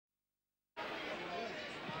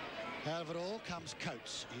Out of it all comes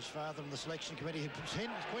Coates, his father in the selection committee. He puts in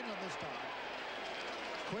Quinlan this time.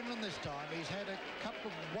 Quinlan this time, he's had a couple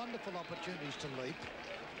of wonderful opportunities to leap.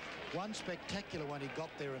 One spectacular one, he got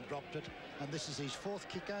there and dropped it, and this is his 4th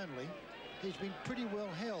kick only. He's been pretty well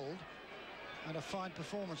held, and a fine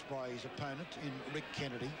performance by his opponent in Rick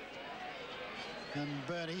Kennedy. And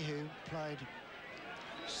Bernie, who played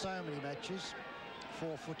so many matches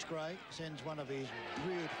for Footscray, sends one of his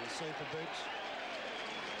beautiful super boots.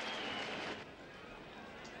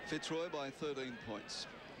 Fitzroy by 13 points.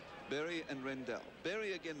 Berry and Rendell.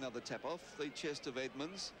 Berry again, another tap off the chest of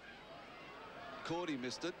Edmonds. Cordy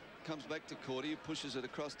missed it. Comes back to Cordy, pushes it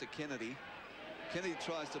across to Kennedy. Kennedy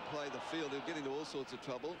tries to play the field. He'll get into all sorts of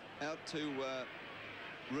trouble. Out to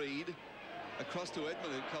Reid. Across to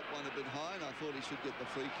Edmund, who copped one a bit high, and I thought he should get the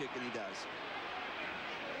free kick, and he does.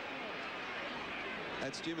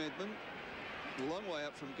 That's Jim Edmund. A long way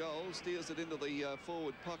up from goal. Steers it into the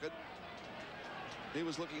forward pocket. He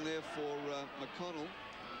was looking there for McConnell.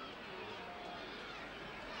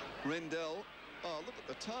 Rendell. Oh, look at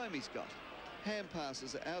the time he's got. Hand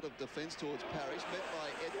passes out of defence towards Parrish, met by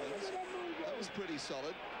Edmonds. That was pretty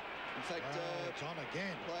solid. In fact, it's on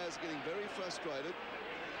again. Players getting very frustrated.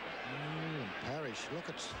 Parrish, look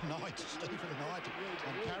at Knight, Stephen Knight,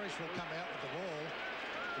 and Parrish will come out with the ball.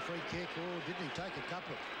 The free kick. Oh, didn't he take a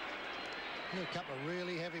couple of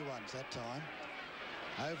really heavy ones that time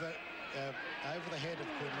over the head of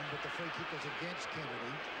Quinlan, but the free kick was against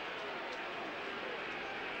Kennedy.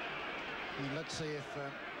 And let's see if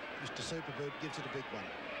Mr. Superboot gives it a big one.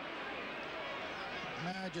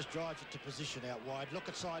 No, just drives it to position out wide. Look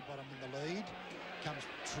at Sidebottom in the lead. Comes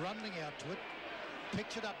trundling out to it.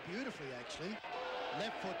 Picks it up beautifully, actually.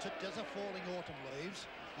 Left foots it, does a falling autumn leaves,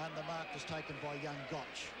 and the mark was taken by young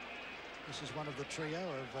Gotch. This is one of the trio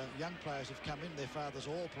of young players who've come in. Their fathers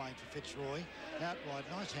all playing for Fitzroy. Out wide,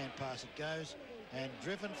 nice hand pass it goes, and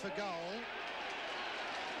driven for goal.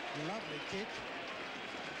 Lovely kick.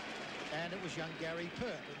 And it was young Gary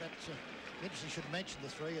Pert. And that's interesting, should mention the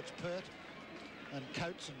three. It's Pert and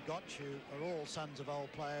Coates and Gotch, who are all sons of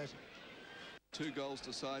old players. 2 goals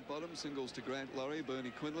to Sidebottom, singles to Grant Laurie,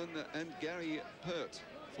 Bernie Quinlan and Gary Pert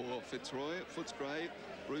for Fitzroy, Footscray,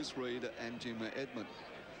 Bruce Reid and Jim Edmund.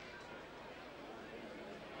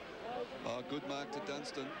 Oh, good mark to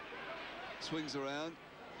Dunstan. Swings around.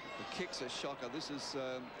 The kick's a shocker. This is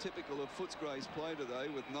typical of Footscray's play today,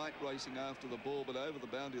 with Knight racing after the ball, but over the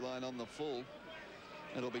boundary line on the full.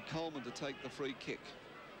 It'll be Coleman to take the free kick.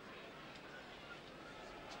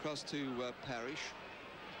 Across to Parrish.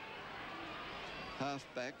 Half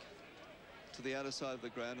back to the outer side of the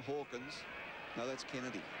ground. Hawkins. No, that's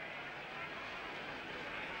Kennedy.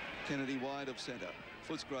 Kennedy wide of centre.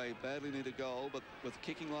 Footscray badly need a goal, but with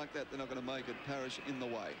kicking like that, they're not going to make it. Parrish in the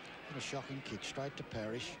way. And a shocking kick straight to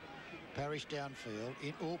Parrish. Parrish downfield,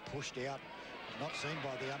 all pushed out. Not seen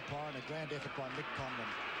by the umpire, and a grand effort by Mick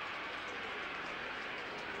Conlon.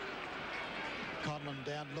 Conlon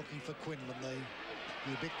down looking for Quinlan, the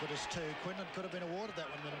ubiquitous 2. Quinlan could have been awarded that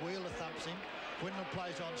one when Wheeler thumps him. Quinlan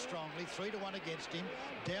plays on strongly, 3-1 against him.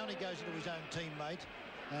 Down he goes into his own teammate,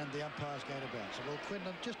 and the umpire's going to bounce. Well,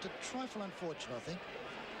 Quinlan, just a trifle unfortunate, I think.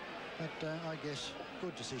 But I guess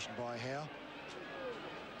good decision by Howe.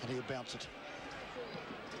 And he'll bounce it.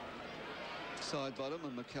 Sidebottom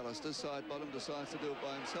and McAllister. Sidebottom decides to do it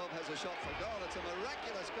by himself. Has a shot for goal. It's a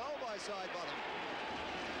miraculous goal by Sidebottom.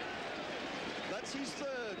 That's his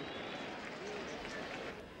 3rd.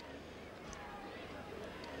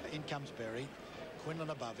 In comes Berry. Quinlan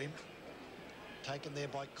above him. Taken there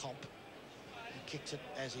by Comp. He kicks it,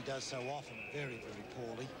 as he does so often, very, very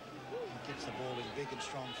poorly. He kicks the ball in big and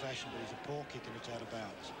strong fashion, but he's a poor kick and it's out of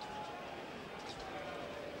bounds.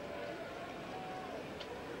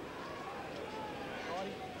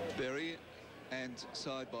 Berry and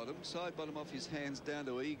Sidebottom. Sidebottom off his hands down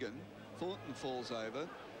to Egan. Thornton falls over.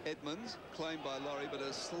 Edmonds, claimed by Laurie, but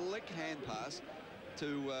a slick hand pass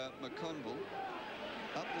to McConville.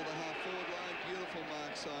 Up to the half-forward line. Beautiful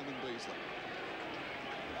mark, Simon Beasley.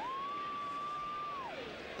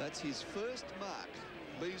 That's his first mark.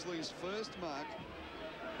 Beasley's first mark.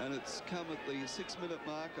 And it's come at the 6-minute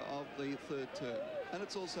mark of the 3rd term. And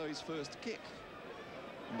it's also his first kick.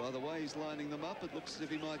 And by the way he's lining them up, it looks as if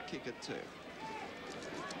he might kick it too.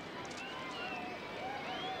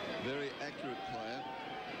 Very accurate player.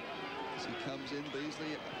 As he comes in,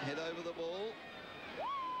 Beasley head over the ball.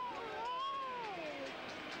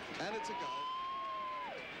 And it's a goal.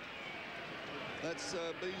 That's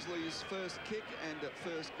Beasley's first kick and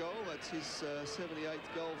first goal. That's his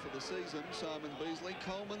 78th goal for the season, Simon Beasley.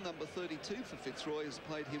 Coleman, number 32 for Fitzroy, has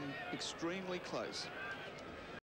played him extremely close.